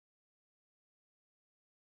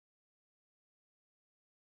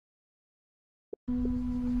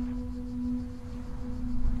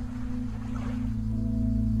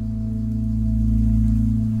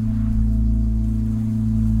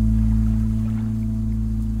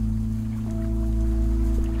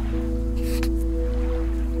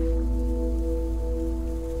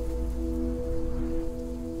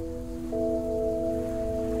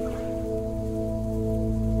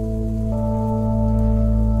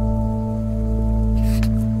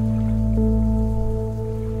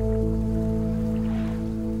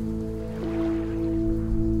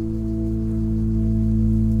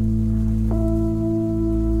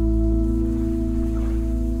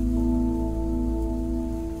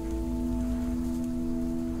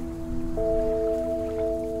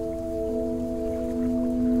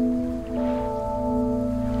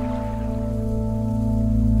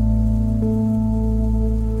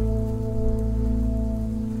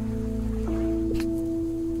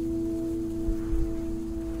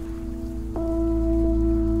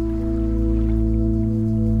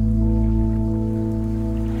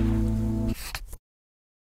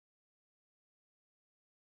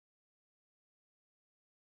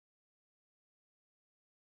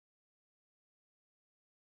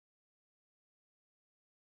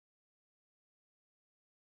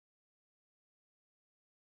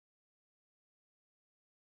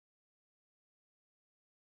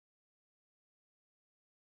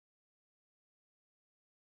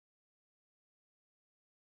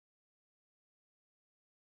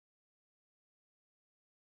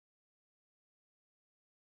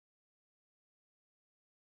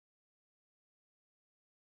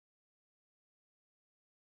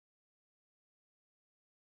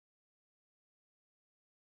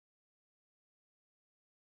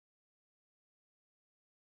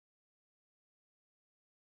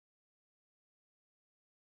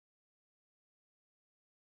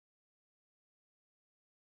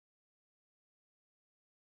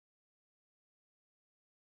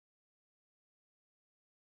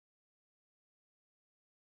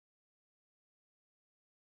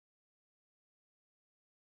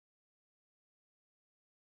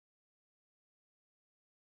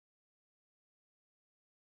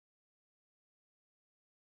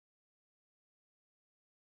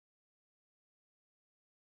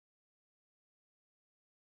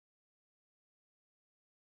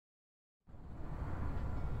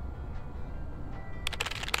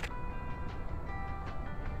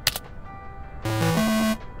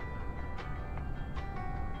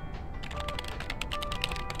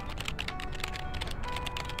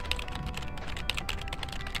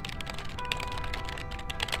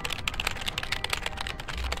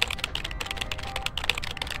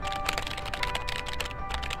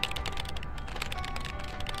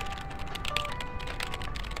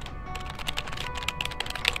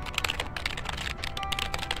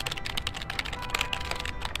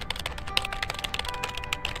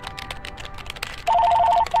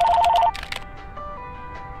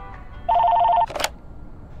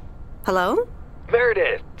Hello?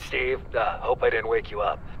 Meredith, Steve. Hope I didn't wake you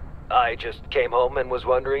up. I just came home and was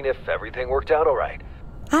wondering if everything worked out all right.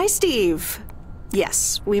 Hi, Steve.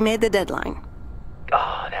 Yes, we made the deadline.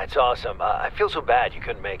 Ah, that's awesome. I feel so bad you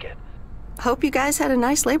couldn't make it. Hope you guys had a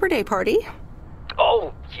nice Labor Day party.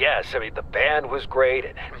 Oh, yes. I mean, the band was great,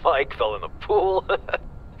 and Mike fell in the pool.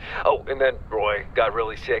 Oh, and then Roy got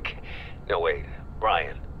really sick. No, wait,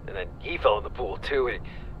 Brian. And then he fell in the pool, too.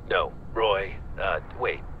 No, Roy.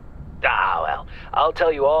 Wait. Ah, well, I'll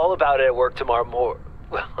tell you all about it at work tomorrow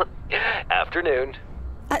afternoon.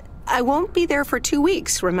 I won't be there for 2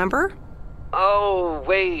 weeks, remember? Oh,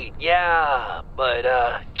 wait, yeah, but,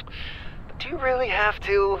 do you really have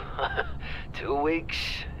to? 2 weeks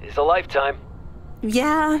is a lifetime.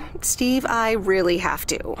 Yeah, Steve, I really have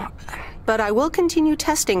to. But I will continue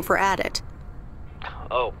testing for Addit.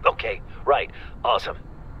 Oh, okay, right, awesome.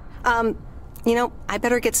 I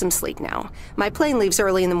better get some sleep now. My plane leaves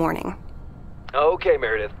early in the morning. Okay,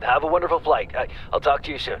 Meredith, have a wonderful flight. I'll talk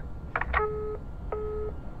to you soon.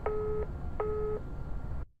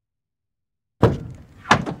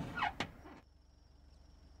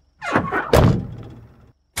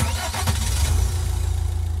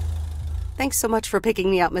 Thanks so much for picking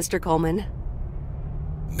me up, Mr. Coleman.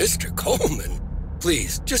 Mr. Coleman?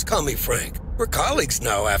 Please, just call me Frank. We're colleagues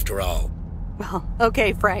now, after all. Well,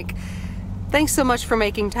 okay, Frank. Thanks so much for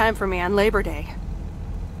making time for me on Labor Day.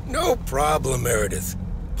 No problem, Meredith.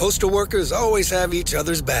 Postal workers always have each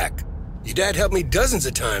other's back. Your dad helped me dozens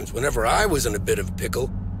of times whenever I was in a bit of a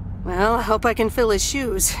pickle. Well, I hope I can fill his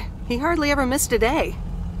shoes. He hardly ever missed a day.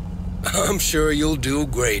 I'm sure you'll do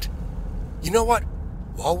great. You know what?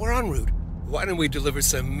 While we're en route, why don't we deliver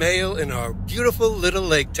some mail in our beautiful little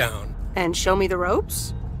lake town? And show me the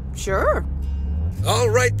ropes? Sure. All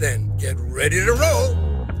right then, get ready to roll.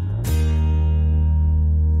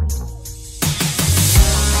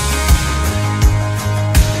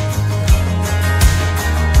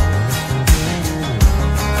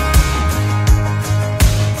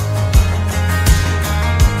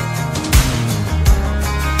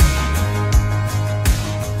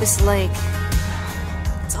 This lake,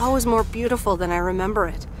 it's always more beautiful than I remember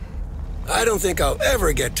it. I don't think I'll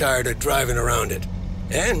ever get tired of driving around it.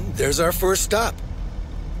 And there's our first stop.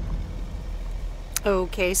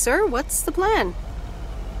 Okay, sir, what's the plan?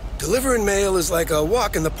 Delivering mail is like a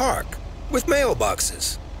walk in the park, with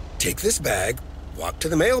mailboxes. Take this bag, walk to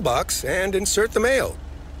the mailbox, and insert the mail.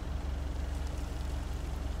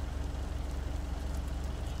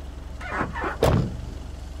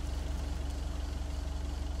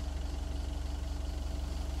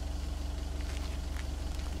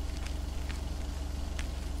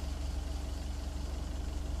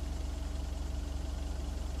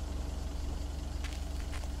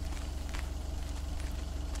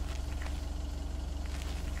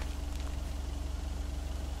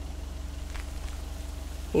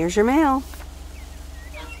 Here's your mail.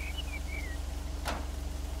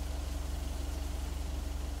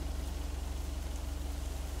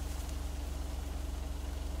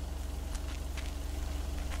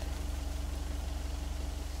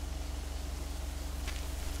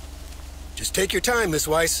 Just take your time, Miss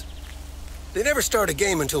Weiss. They never start a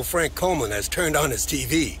game until Frank Coleman has turned on his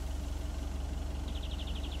TV.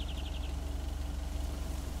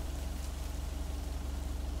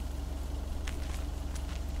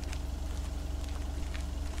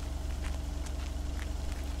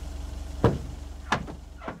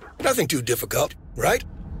 Nothing too difficult, right?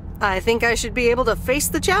 I think I should be able to face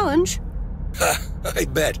the challenge. Ha, I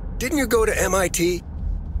bet. Didn't you go to MIT?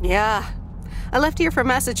 Yeah. I left here from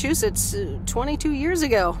Massachusetts 22 years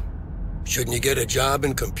ago. Shouldn't you get a job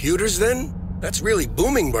in computers then? That's really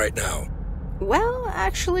booming right now. Well,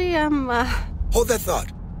 actually, Hold that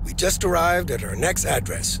thought. We just arrived at our next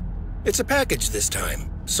address. It's a package this time,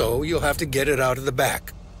 so you'll have to get it out of the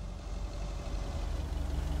back.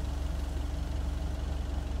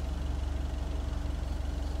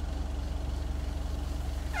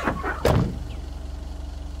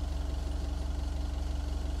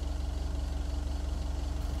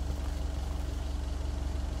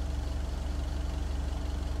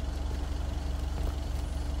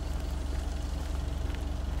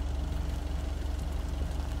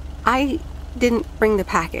 I didn't bring the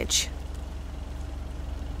package.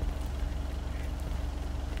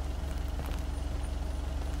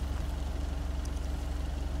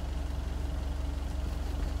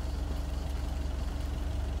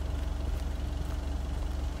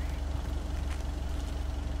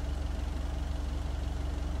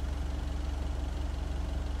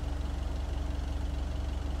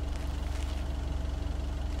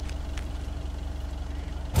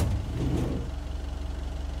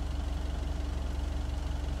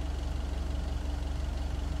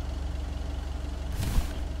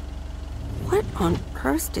 What on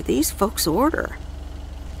earth did these folks order?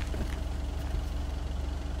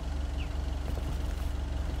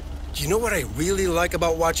 Do you know what I really like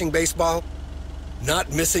about watching baseball?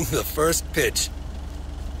 Not missing the first pitch.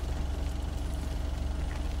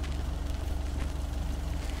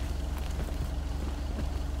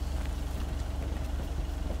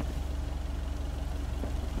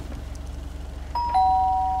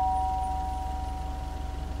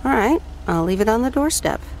 All right, I'll leave it on the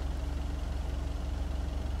doorstep.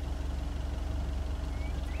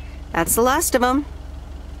 That's the last of them.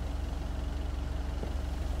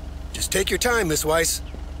 Just take your time, Miss Weiss.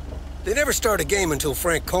 They never start a game until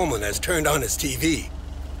Frank Coleman has turned on his TV.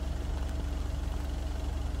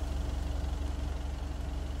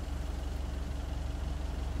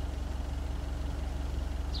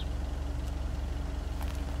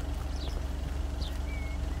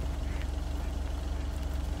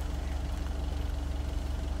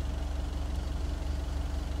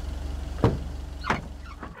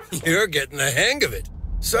 You're getting the hang of it.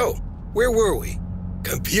 So, where were we?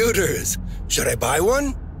 Computers. Should I buy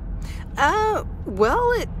one?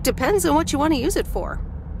 Well, it depends on what you want to use it for.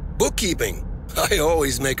 Bookkeeping. I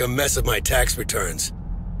always make a mess of my tax returns.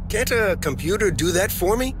 Can't a computer do that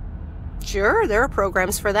for me? Sure, there are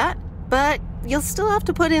programs for that, but you'll still have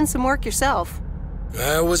to put in some work yourself.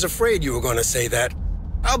 I was afraid you were going to say that.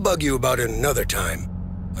 I'll bug you about it another time.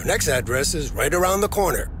 Our next address is right around the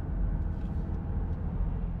corner.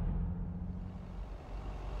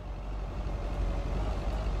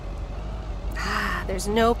 There's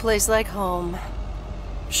no place like home.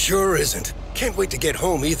 Sure isn't. Can't wait to get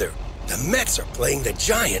home either. The Mets are playing the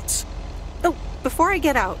Giants. Oh, before I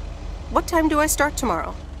get out, what time do I start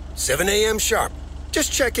tomorrow? 7 a.m. sharp.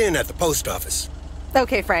 Just check in at the post office.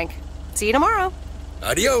 Okay, Frank. See you tomorrow.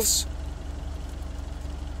 Adios.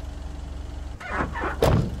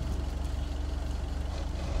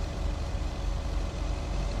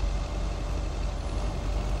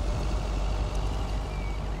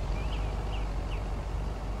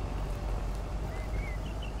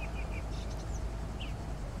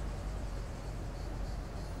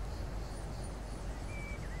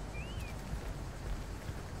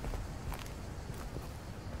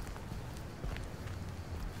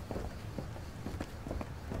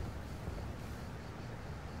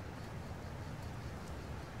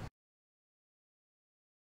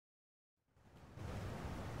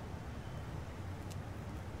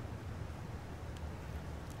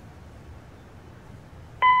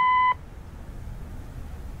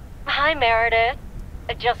 Hi, Meredith.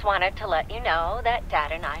 I just wanted to let you know that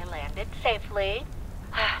Dad and I landed safely.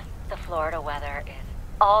 The Florida weather is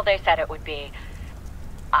all they said it would be.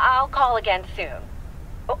 I'll call again soon.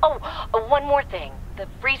 One more thing. The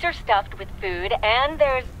freezer's stuffed with food, and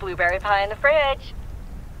there's blueberry pie in the fridge.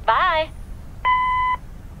 Bye.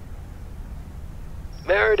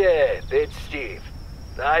 Meredith, it's Steve.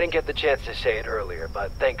 I didn't get the chance to say it earlier,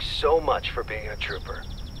 but thanks so much for being a trooper.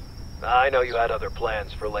 I know you had other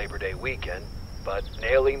plans for Labor Day weekend, but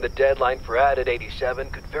nailing the deadline for Added 87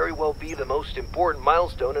 could very well be the most important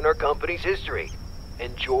milestone in our company's history.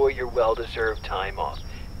 Enjoy your well-deserved time off.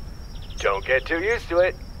 Don't get too used to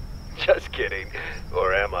it. Just kidding.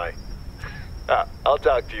 Or am I? I'll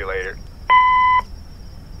talk to you later.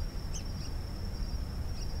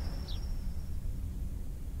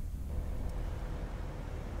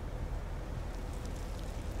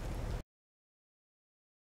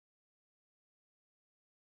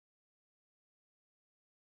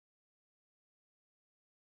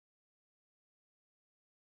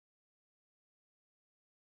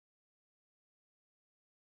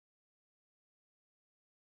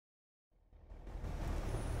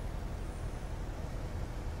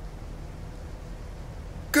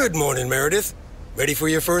 Good morning, Meredith. Ready for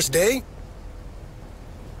your first day?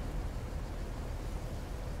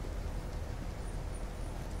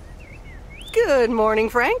 Good morning,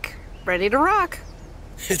 Frank. Ready to rock.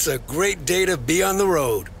 It's a great day to be on the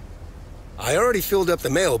road. I already filled up the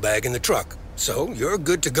mailbag in the truck, so you're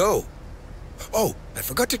good to go. Oh, I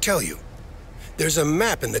forgot to tell you. There's a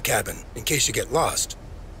map in the cabin, in case you get lost.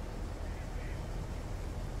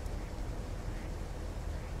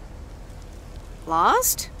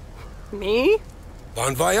 Lost? Me?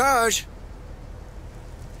 Bon voyage!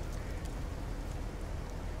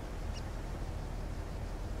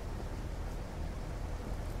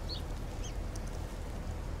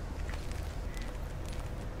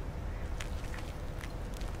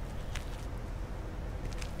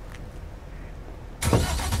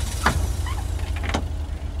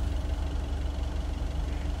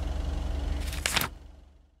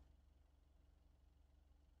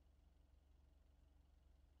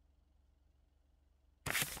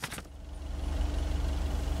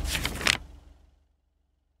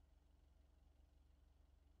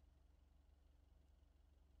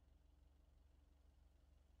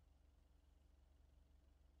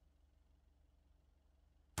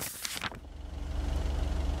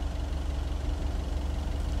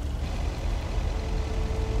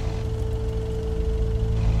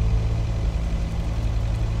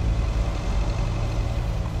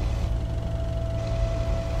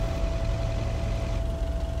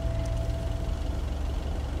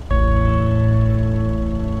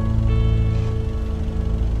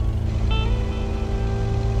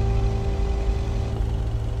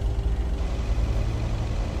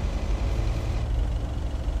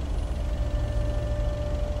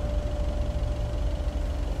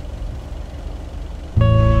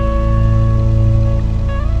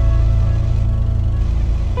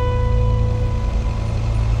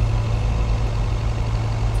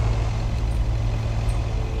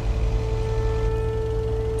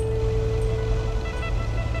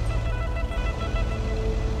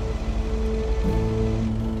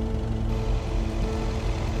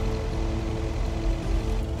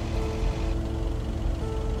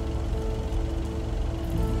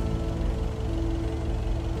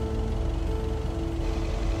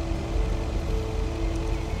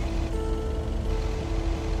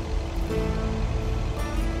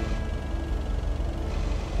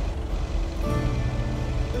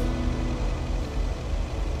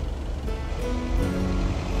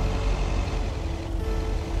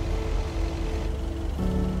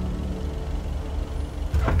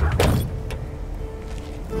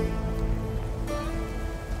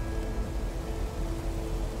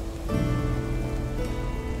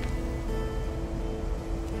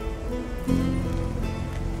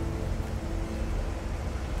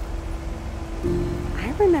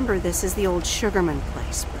 I remember this as the old Sugarman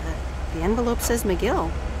place, but the envelope says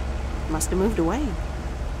McGill. Must have moved away.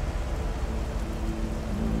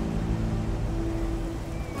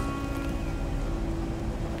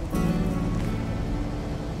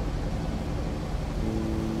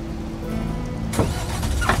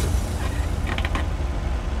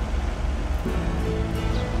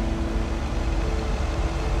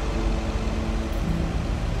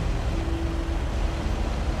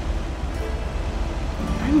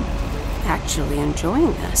 Actually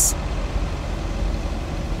enjoying this.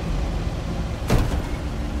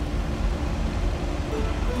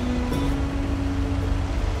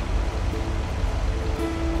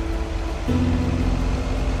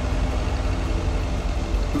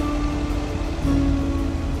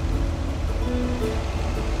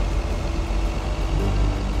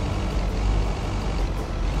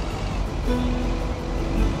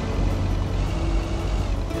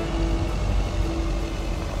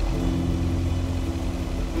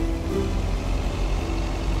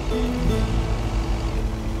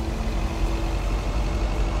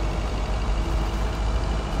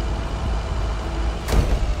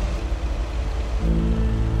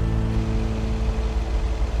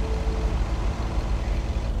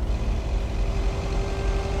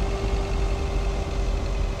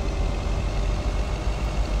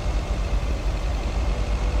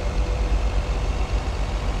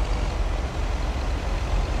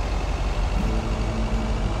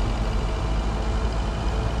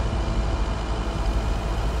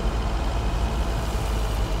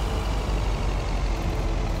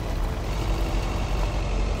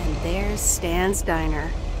 There's Stan's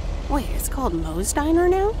Diner. Wait, it's called Moe's Diner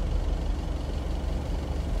now?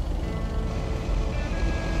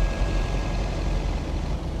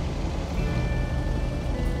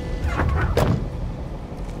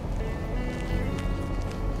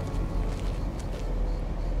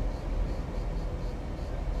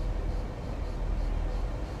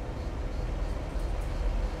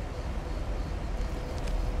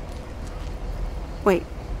 Wait,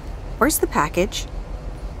 where's the package?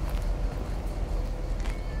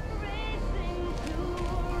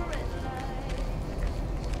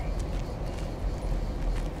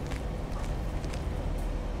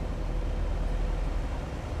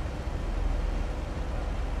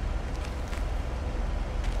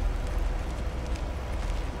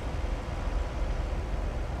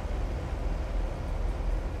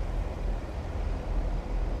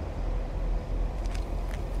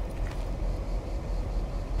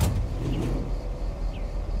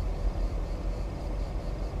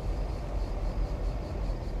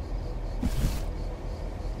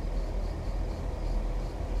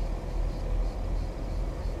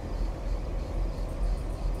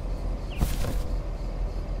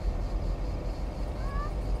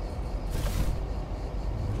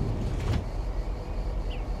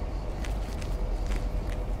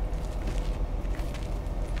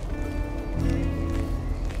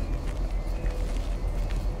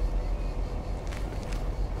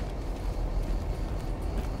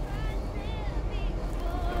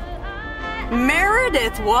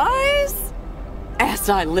 Meredith Wise? As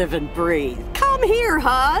I live and breathe. Come here,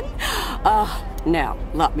 hon. Now,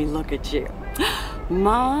 let me look at you.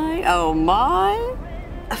 My, oh my.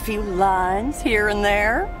 A few lines here and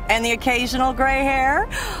there, and the occasional gray hair.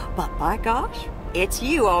 But by gosh, it's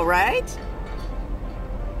you, all right?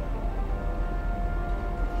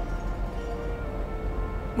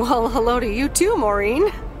 Well, hello to you too, Maureen.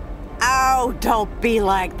 Oh, don't be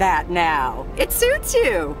like that now. It suits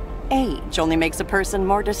you. Age only makes a person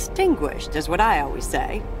more distinguished, is what I always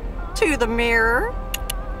say. To the mirror.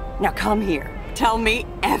 Now come here. Tell me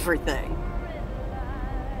everything.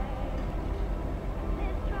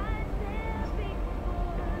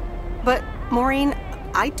 But, Maureen,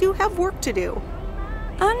 I do have work to do.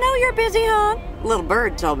 I know you're busy, hon. Little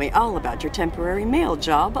Bird told me all about your temporary mail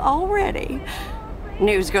job already.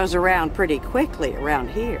 News goes around pretty quickly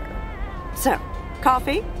around here. So,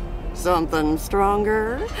 coffee? Something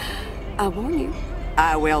stronger? I warn you,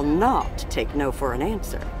 I will not take no for an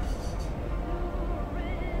answer.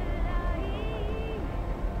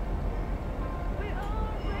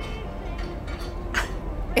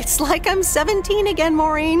 It's like I'm 17 again,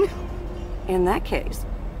 Maureen. In that case,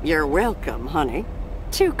 you're welcome, honey.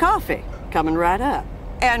 2 coffee, coming right up.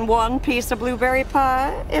 And 1 piece of blueberry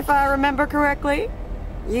pie, if I remember correctly.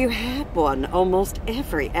 You had one almost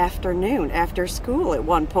every afternoon after school at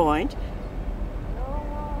one point.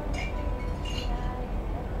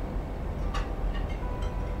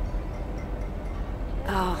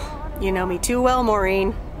 Oh, you know me too well,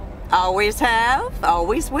 Maureen. Always have,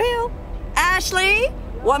 always will. Ashley.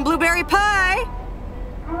 One blueberry pie.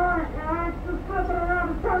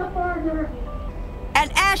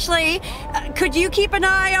 And Ashley, could you keep an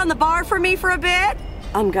eye on the bar for me for a bit?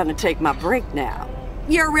 I'm gonna take my break now.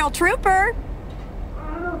 You're a real trooper.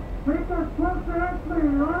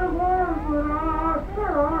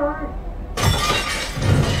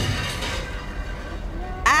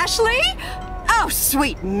 Ashley? Oh,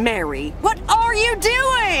 sweet Mary, what are you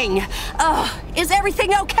doing? Is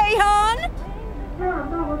everything okay, hon?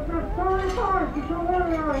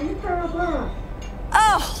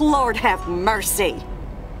 Oh, Lord have mercy.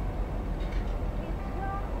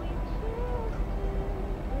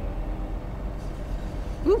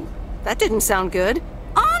 Ooh, that didn't sound good.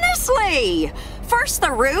 Honestly, first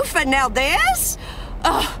the roof and now this?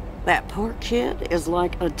 That poor kid is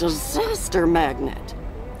like a disaster magnet.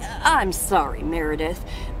 I'm sorry, Meredith.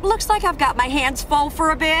 Looks like I've got my hands full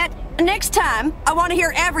for a bit. Next time, I want to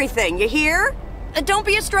hear everything, you hear? Don't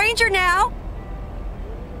be a stranger now.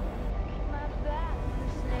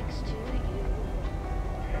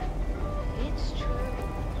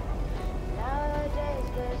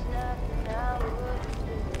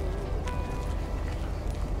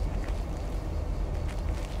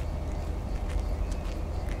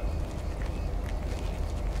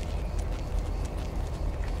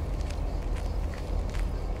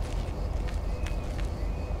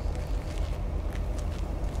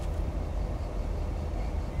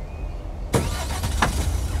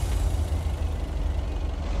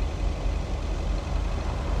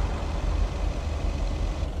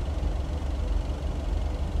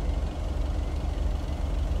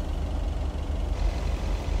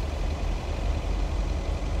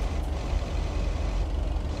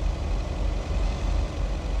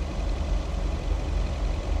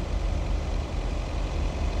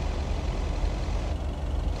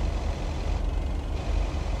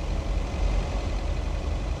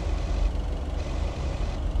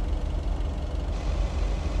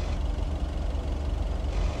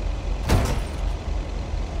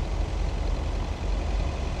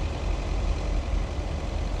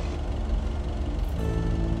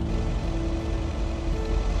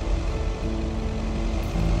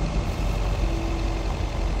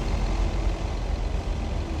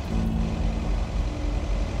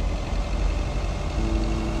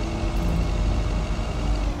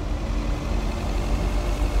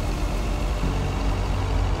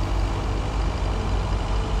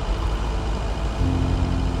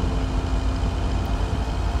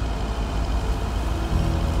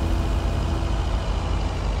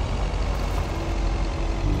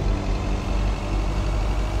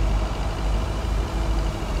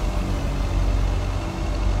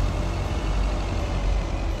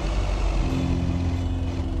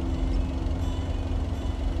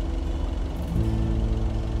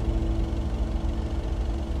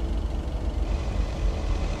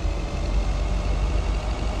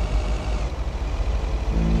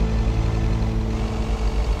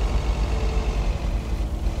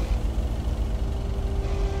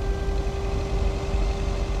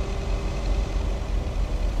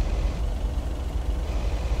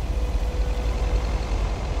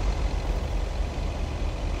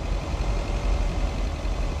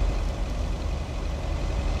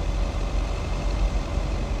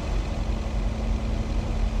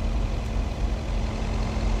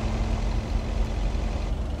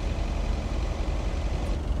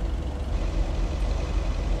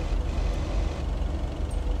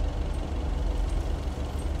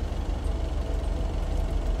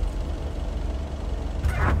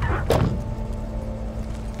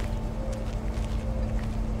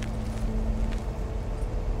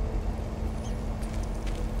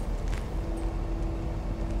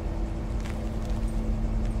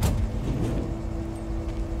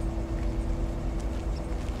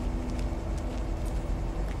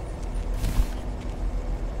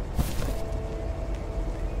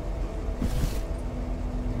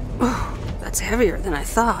 That's heavier than I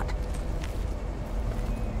thought.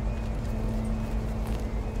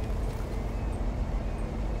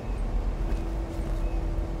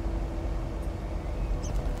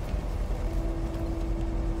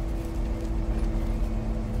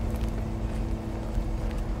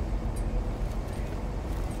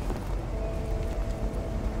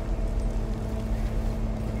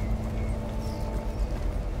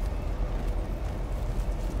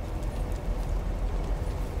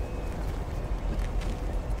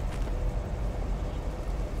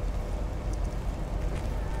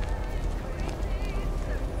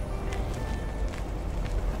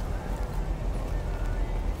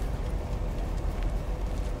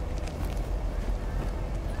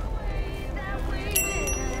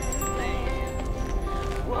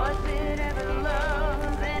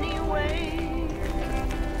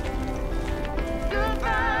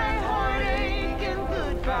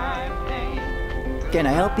 Can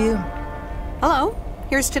I help you? Hello,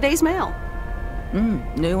 here's today's mail.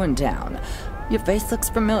 New in town. Your face looks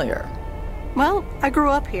familiar. Well, I grew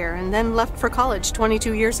up here and then left for college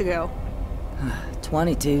 22 years ago.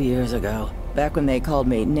 22 years ago. Back when they called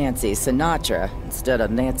me Nancy Sinatra instead of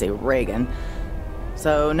Nancy Reagan.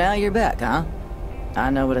 So now you're back, huh? I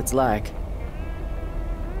know what it's like.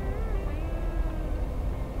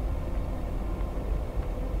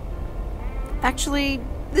 Actually,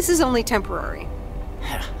 this is only temporary.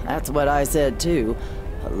 That's what I said too,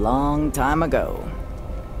 a long time ago.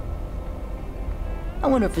 I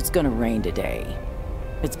wonder if it's gonna rain today.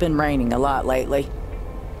 It's been raining a lot lately.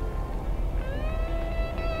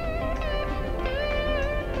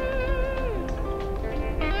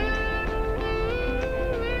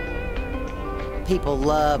 People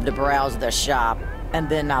love to browse the shop and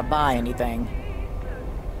then not buy anything.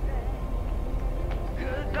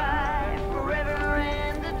 Goodbye forever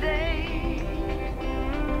and a day.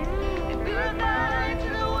 And goodbye to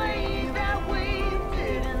the ways that we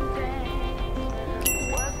didn't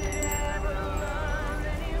take. Was it ever love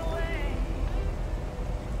anyway?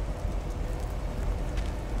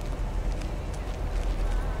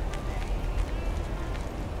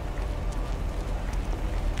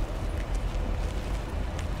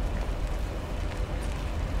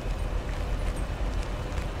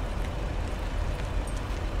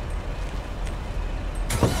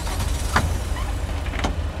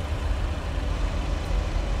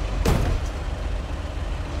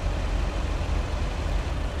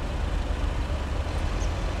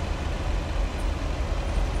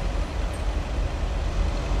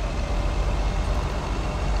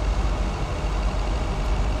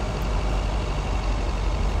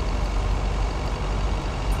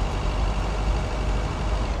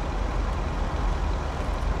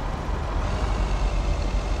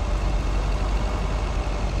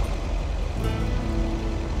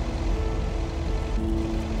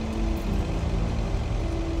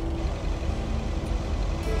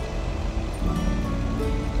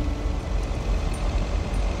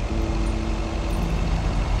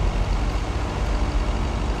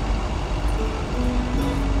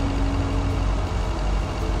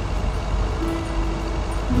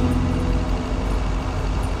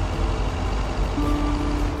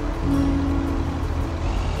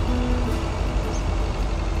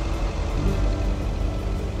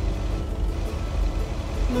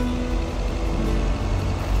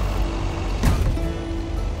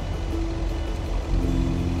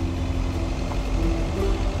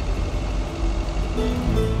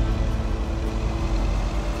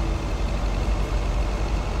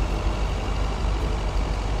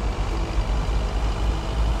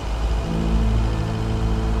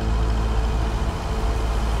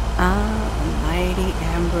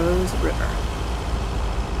 River.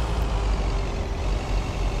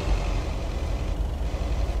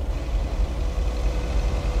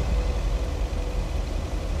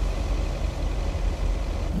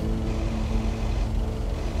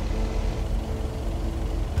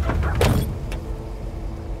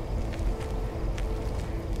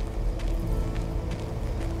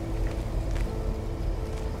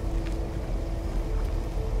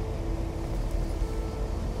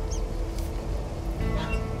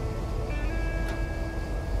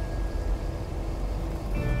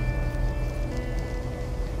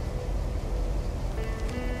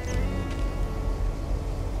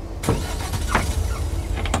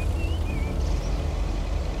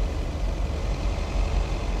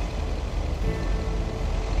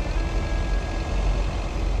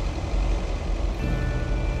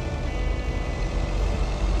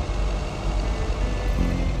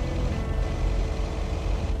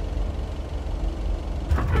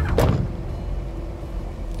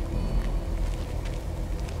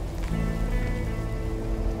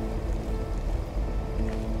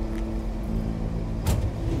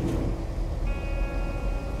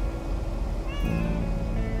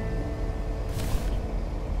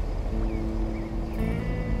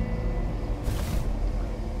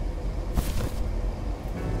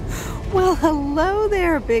 Well, hello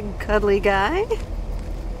there, big cuddly guy.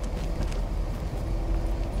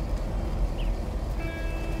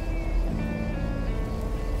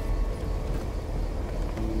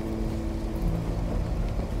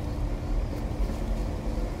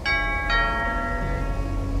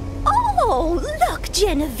 Oh, look,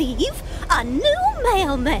 Genevieve, a new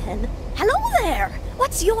mailman. Hello there.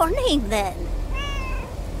 What's your name then?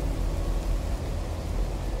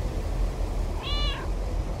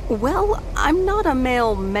 Well, I'm not a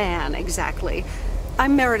mailman exactly.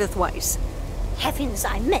 I'm Meredith Weiss. Heavens,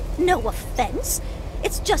 I meant no offense.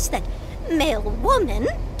 It's just that mailwoman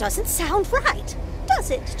doesn't sound right.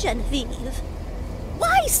 does it, Genevieve?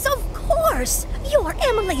 Why, of course! You're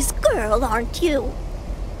Emily's girl, aren't you?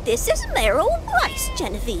 This is Meryl Rice,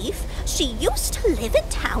 Genevieve. She used to live in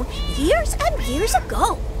town years and years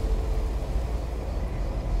ago.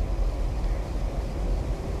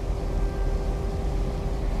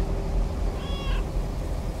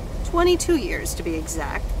 $22 to be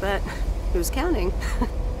exact, but who's counting?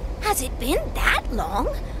 Has it been that long?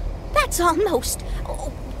 That's almost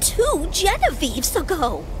 2 Genevieves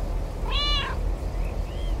ago.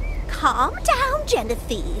 Calm down,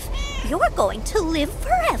 Genevieve. You're going to live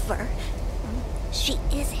forever. She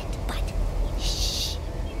isn't, but shh.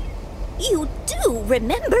 You do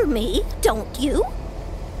remember me, don't you?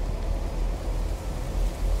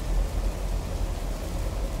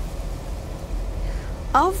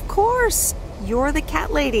 Of course! You're the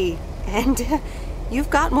cat lady, and you've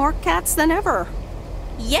got more cats than ever.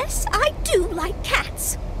 Yes, I do like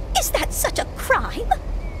cats. Is that such a crime?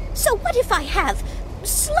 So what if I have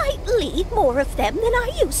slightly more of them than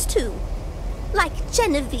I used to? Like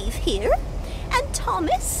Genevieve here, and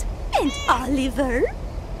Thomas, and Oliver.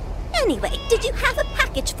 Anyway, did you have a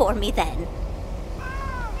package for me then?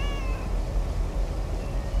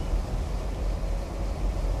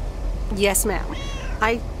 Yes, ma'am.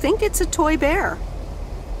 I think it's a toy bear.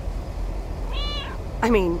 I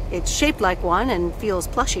mean, it's shaped like one and feels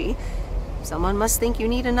plushy. Someone must think you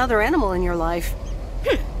need another animal in your life.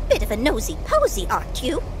 Bit of a nosy-posy, aren't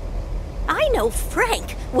you? I know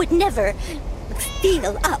Frank would never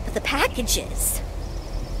feel up the packages.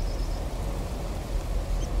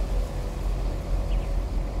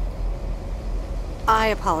 I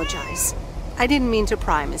apologize. I didn't mean to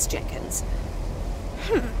pry, Miss Jenkins.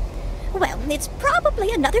 Well, it's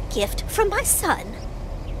probably another gift from my son.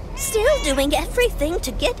 Still doing everything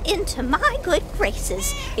to get into my good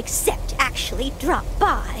graces, except actually drop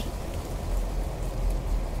by.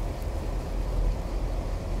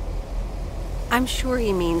 I'm sure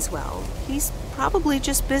he means well. He's probably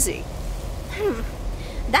just busy.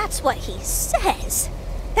 That's what he says.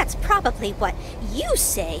 That's probably what you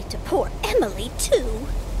say to poor Emily, too.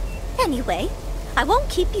 Anyway, I won't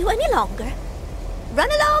keep you any longer. Run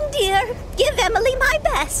along, dear. Give Emily my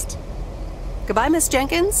best. Goodbye, Miss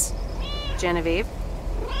Jenkins. Genevieve.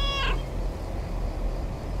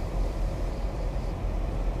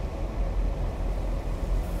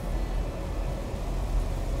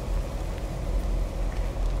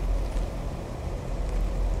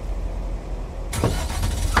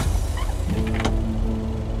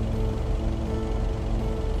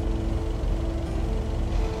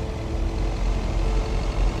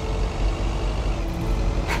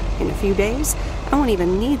 In a few days, I won't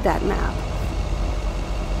even need that map.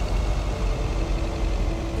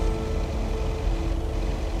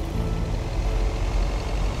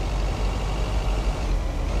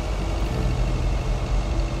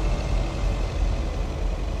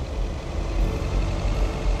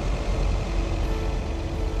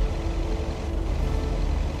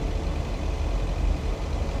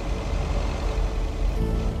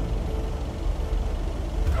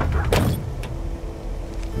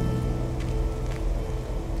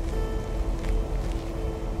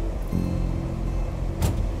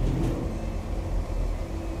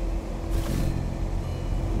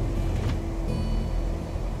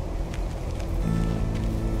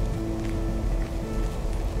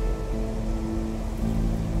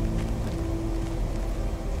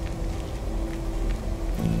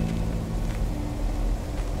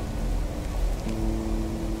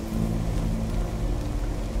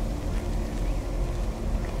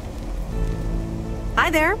 Hi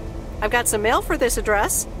there. I've got some mail for this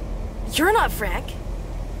address. You're not Frank.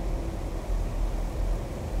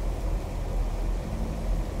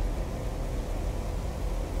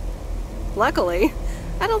 Luckily,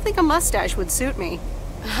 I don't think a mustache would suit me.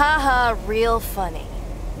 Haha, real funny.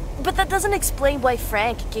 But that doesn't explain why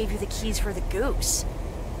Frank gave you the keys for the goose.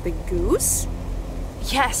 The goose?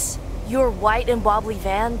 Yes, your white and wobbly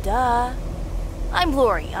van, duh. I'm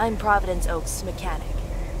Lori, I'm Providence Oak's mechanic.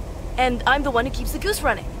 And I'm the one who keeps the goose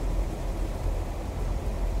running.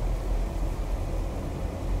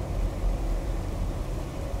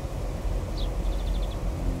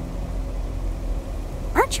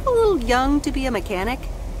 Aren't you a little young to be a mechanic?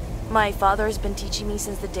 My father has been teaching me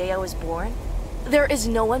since the day I was born. There is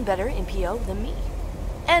no one better in PO than me.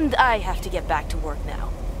 And I have to get back to work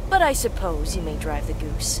now. But I suppose you may drive the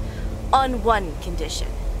goose. On one condition.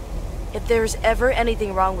 If there's ever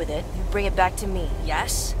anything wrong with it, you bring it back to me,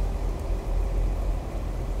 yes?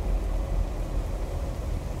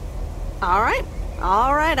 All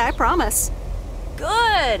right, I promise.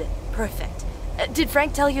 Good! Perfect. Did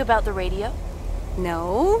Frank tell you about the radio?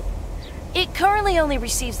 No? It currently only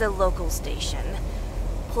receives the local station.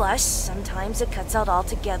 Plus, sometimes it cuts out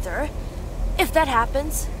altogether. If that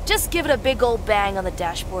happens, just give it a big old bang on the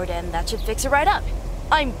dashboard and that should fix it right up.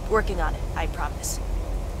 I'm working on it, I promise.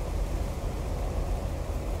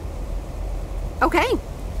 Okay.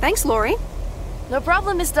 Thanks, Lori. No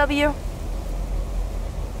problem, Miss W.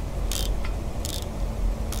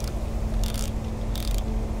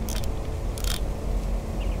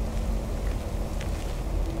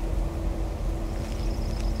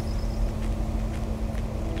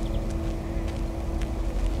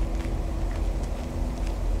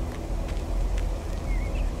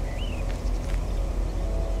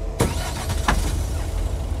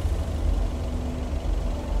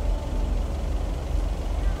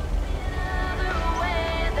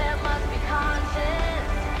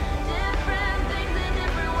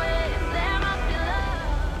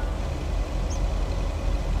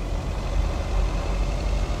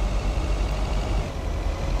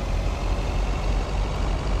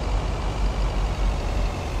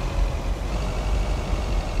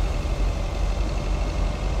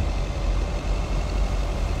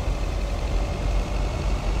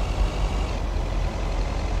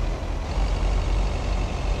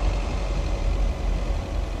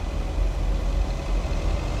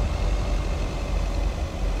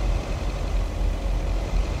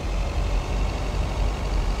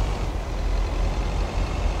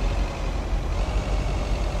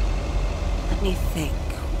 Let me think.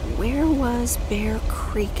 Where was Bear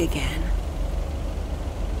Creek again?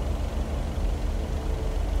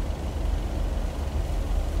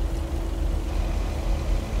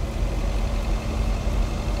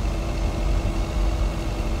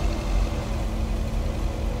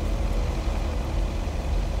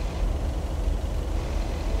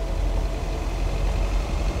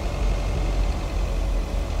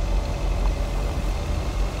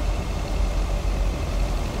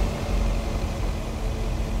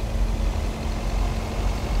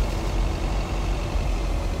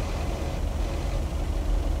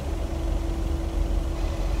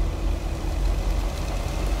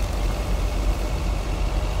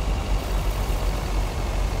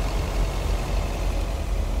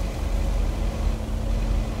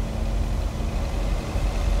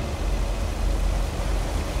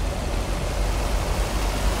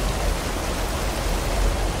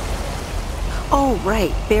 Oh,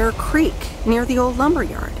 right, Bear Creek, near the old lumber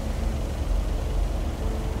yard.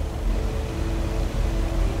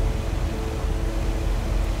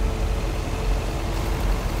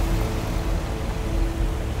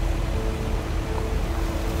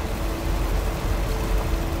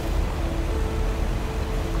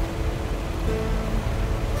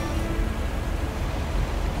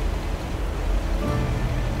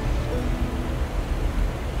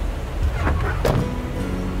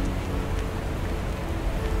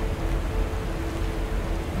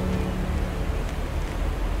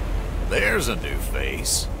 There's a new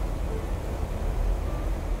face.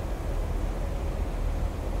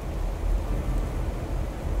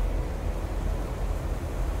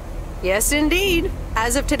 Yes, indeed.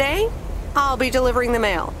 As of today, I'll be delivering the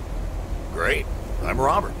mail. Great. I'm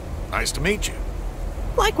Robert. Nice to meet you.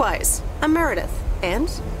 Likewise, I'm Meredith. And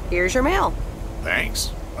here's your mail.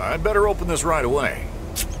 Thanks. I'd better open this right away.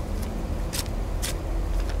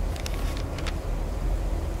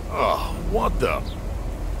 Oh, what the...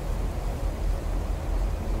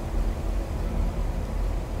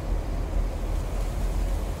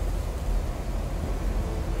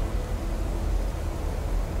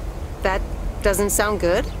 That doesn't sound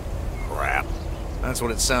good. Crap. That's what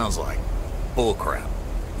it sounds like. Bullcrap.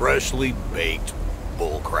 Freshly baked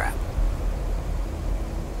bullcrap.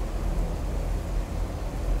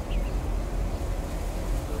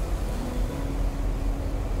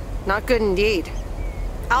 Not good indeed.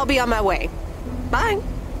 I'll be on my way. Bye.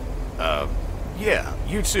 Yeah,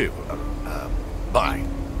 you too. Bye.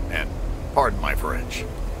 And pardon my French.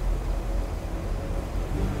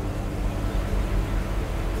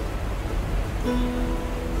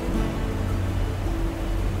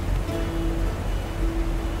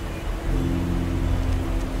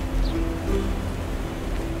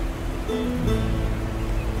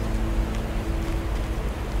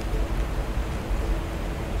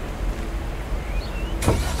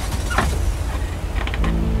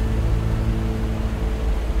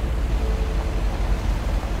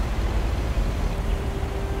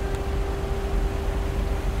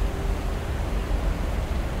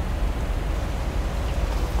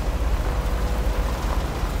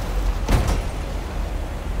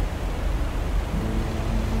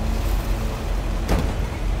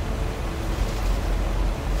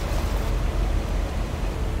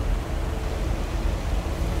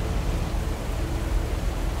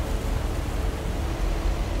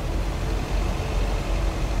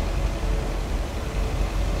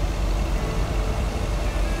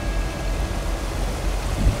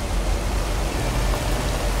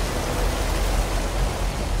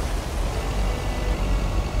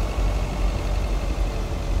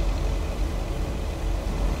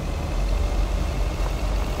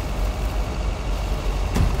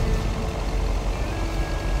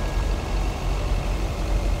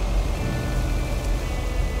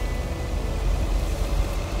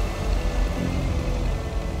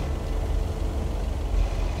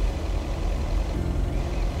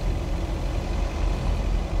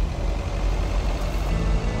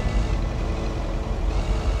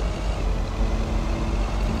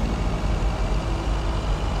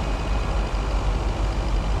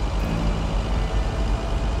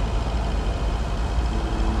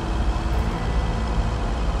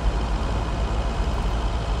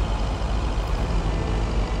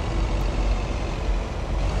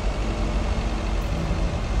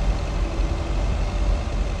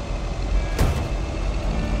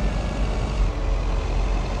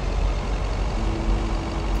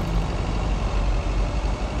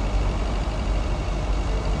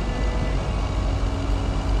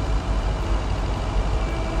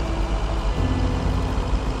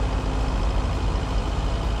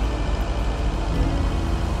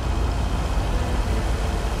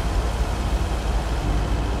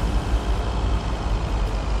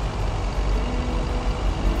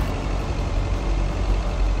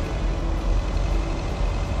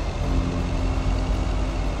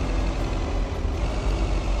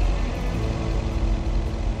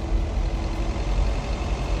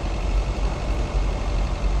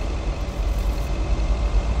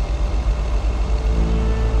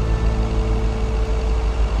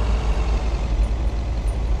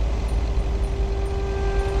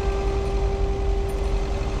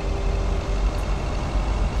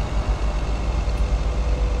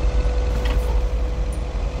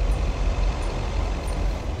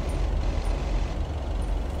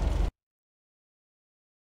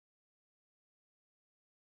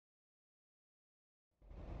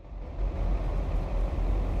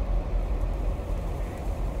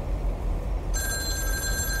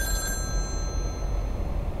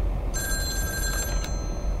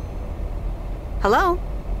 Hello?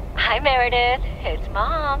 Hi, Meredith. It's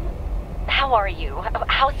Mom. How are you?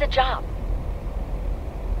 How's the job?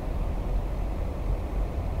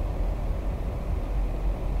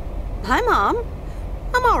 Hi, Mom.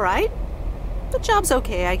 I'm all right. The job's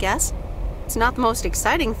okay, I guess. It's not the most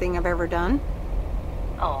exciting thing I've ever done.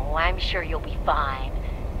 Oh, I'm sure you'll be fine.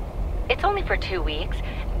 It's only for 2 weeks.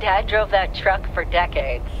 Dad drove that truck for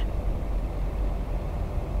decades.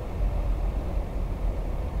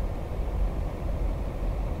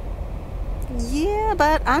 Yeah,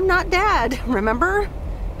 but I'm not Dad, remember?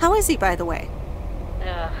 How is he, by the way?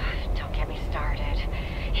 Ugh, don't get me started.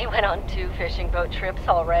 He went on 2 fishing boat trips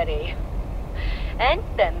already. And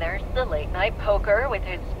then there's the late night poker with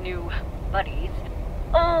his new buddies.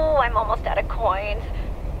 Oh, I'm almost out of coins.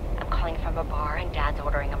 I'm calling from a bar and Dad's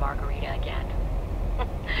ordering a margarita again.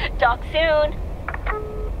 Talk soon.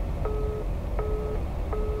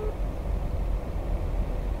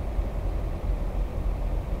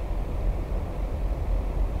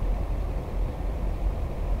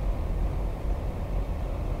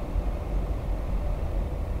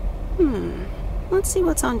 Let's see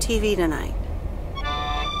what's on TV tonight.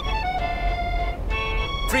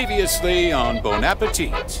 Previously on Bon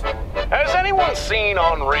Appetit. Has anyone seen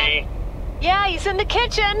Henri? Yeah, he's in the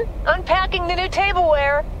kitchen, unpacking the new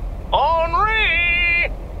tableware.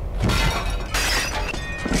 Henri!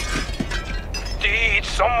 Did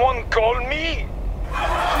someone call me?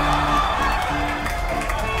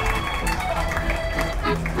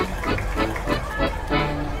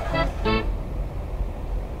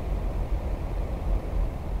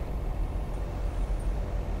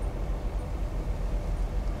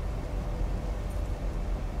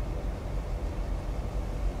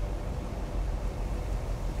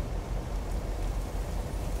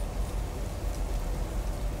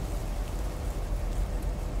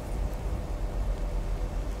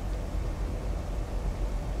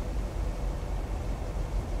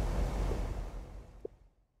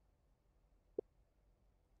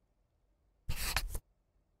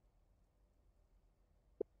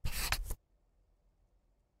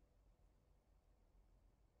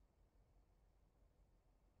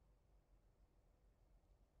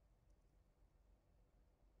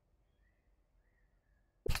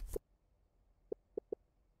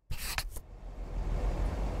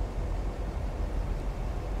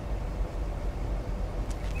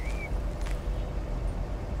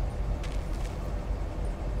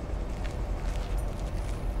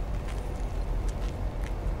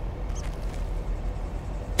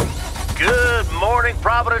 Good morning,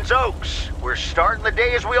 Providence Oaks. We're starting the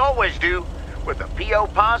day as we always do, with a PO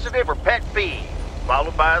positive or pet peeve,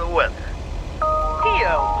 followed by the weather.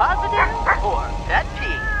 PO positive or pet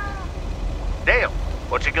peeve? Dale,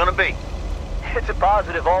 what's it gonna be? It's a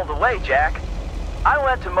positive all the way, Jack. I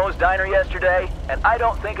went to Moe's Diner yesterday, and I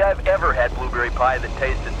don't think I've ever had blueberry pie that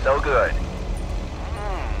tasted so good.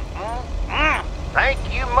 Thank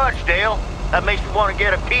you much, Dale. That makes me want to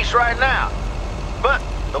get a piece right now. But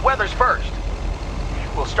the weather's first.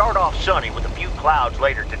 We'll start off sunny with a few clouds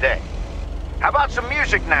later today. How about some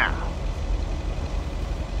music now?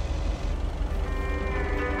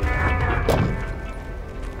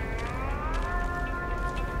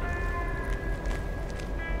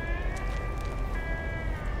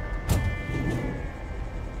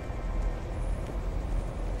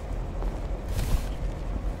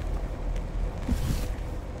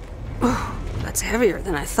 That's heavier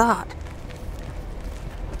than I thought.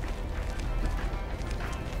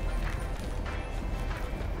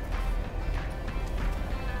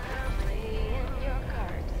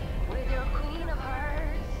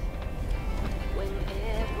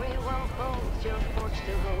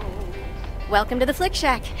 Welcome to the Flick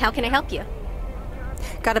Shack. How can I help you?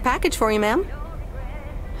 Got a package for you, ma'am.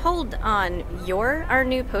 Hold on. You're our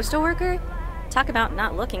new postal worker? Talk about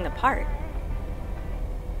not looking the part.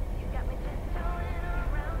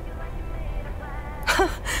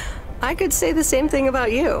 I could say the same thing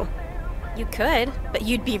about you. You could, but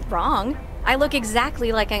you'd be wrong. I look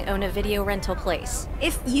exactly like I own a video rental place.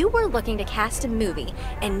 If you were looking to cast a movie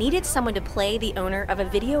and needed someone to play the owner of a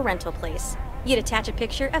video rental place, you'd attach a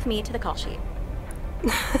picture of me to the call sheet.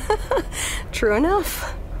 True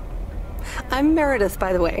enough. I'm Meredith,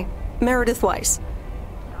 by the way. Meredith Weiss.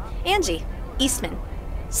 Angie, Eastman.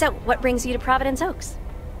 So, what brings you to Providence Oaks?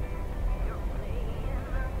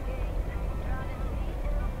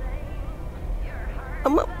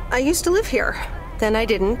 I used to live here. Then I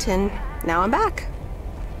didn't, and now I'm back.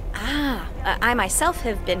 Ah, I myself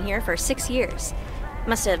have been here for 6 years.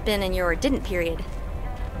 Must have been in your didn't period.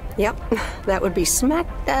 Yep, that would be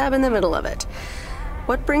smack dab in the middle of it.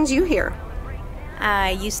 What brings you here?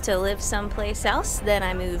 I used to live someplace else, then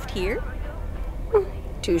I moved here.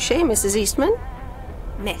 Touché, Mrs. Eastman.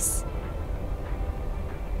 Miss.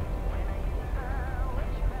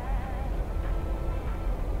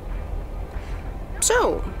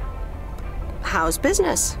 So, how's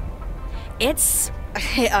business? It's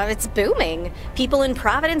booming. People in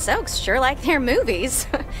Providence Oaks sure like their movies.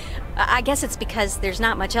 I guess it's because there's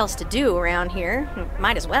not much else to do around here.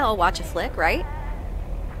 Might as well watch a flick, right?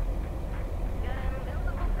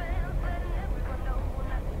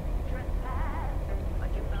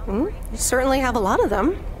 You certainly have a lot of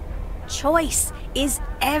them. Choice is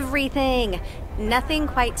everything. Nothing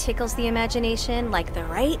quite tickles the imagination like the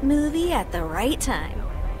right movie at the right time.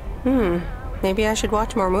 Maybe I should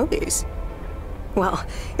watch more movies. Well,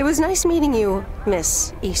 it was nice meeting you,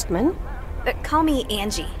 Miss Eastman. Call me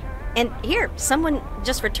Angie. And here, someone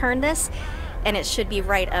just returned this, and it should be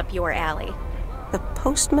right up your alley. The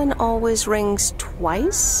postman always rings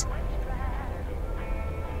twice?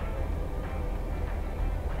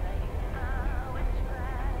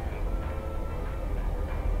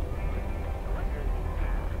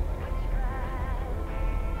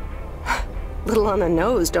 Little on the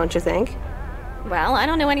nose, don't you think? Well, I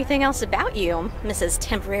don't know anything else about you, Mrs.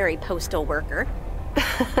 Temporary Postal Worker.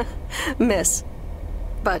 Miss.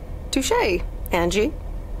 But touché, Angie.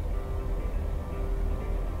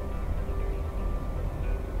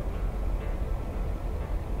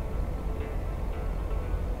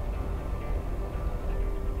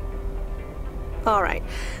 All right.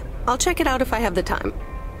 I'll check it out if I have the time.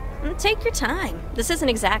 Take your time. This isn't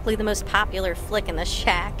exactly the most popular flick in the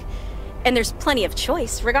shack. And there's plenty of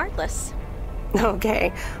choice, regardless.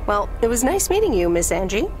 Okay. Well, it was nice meeting you, Miss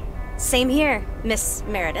Angie. Same here, Miss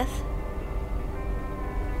Meredith.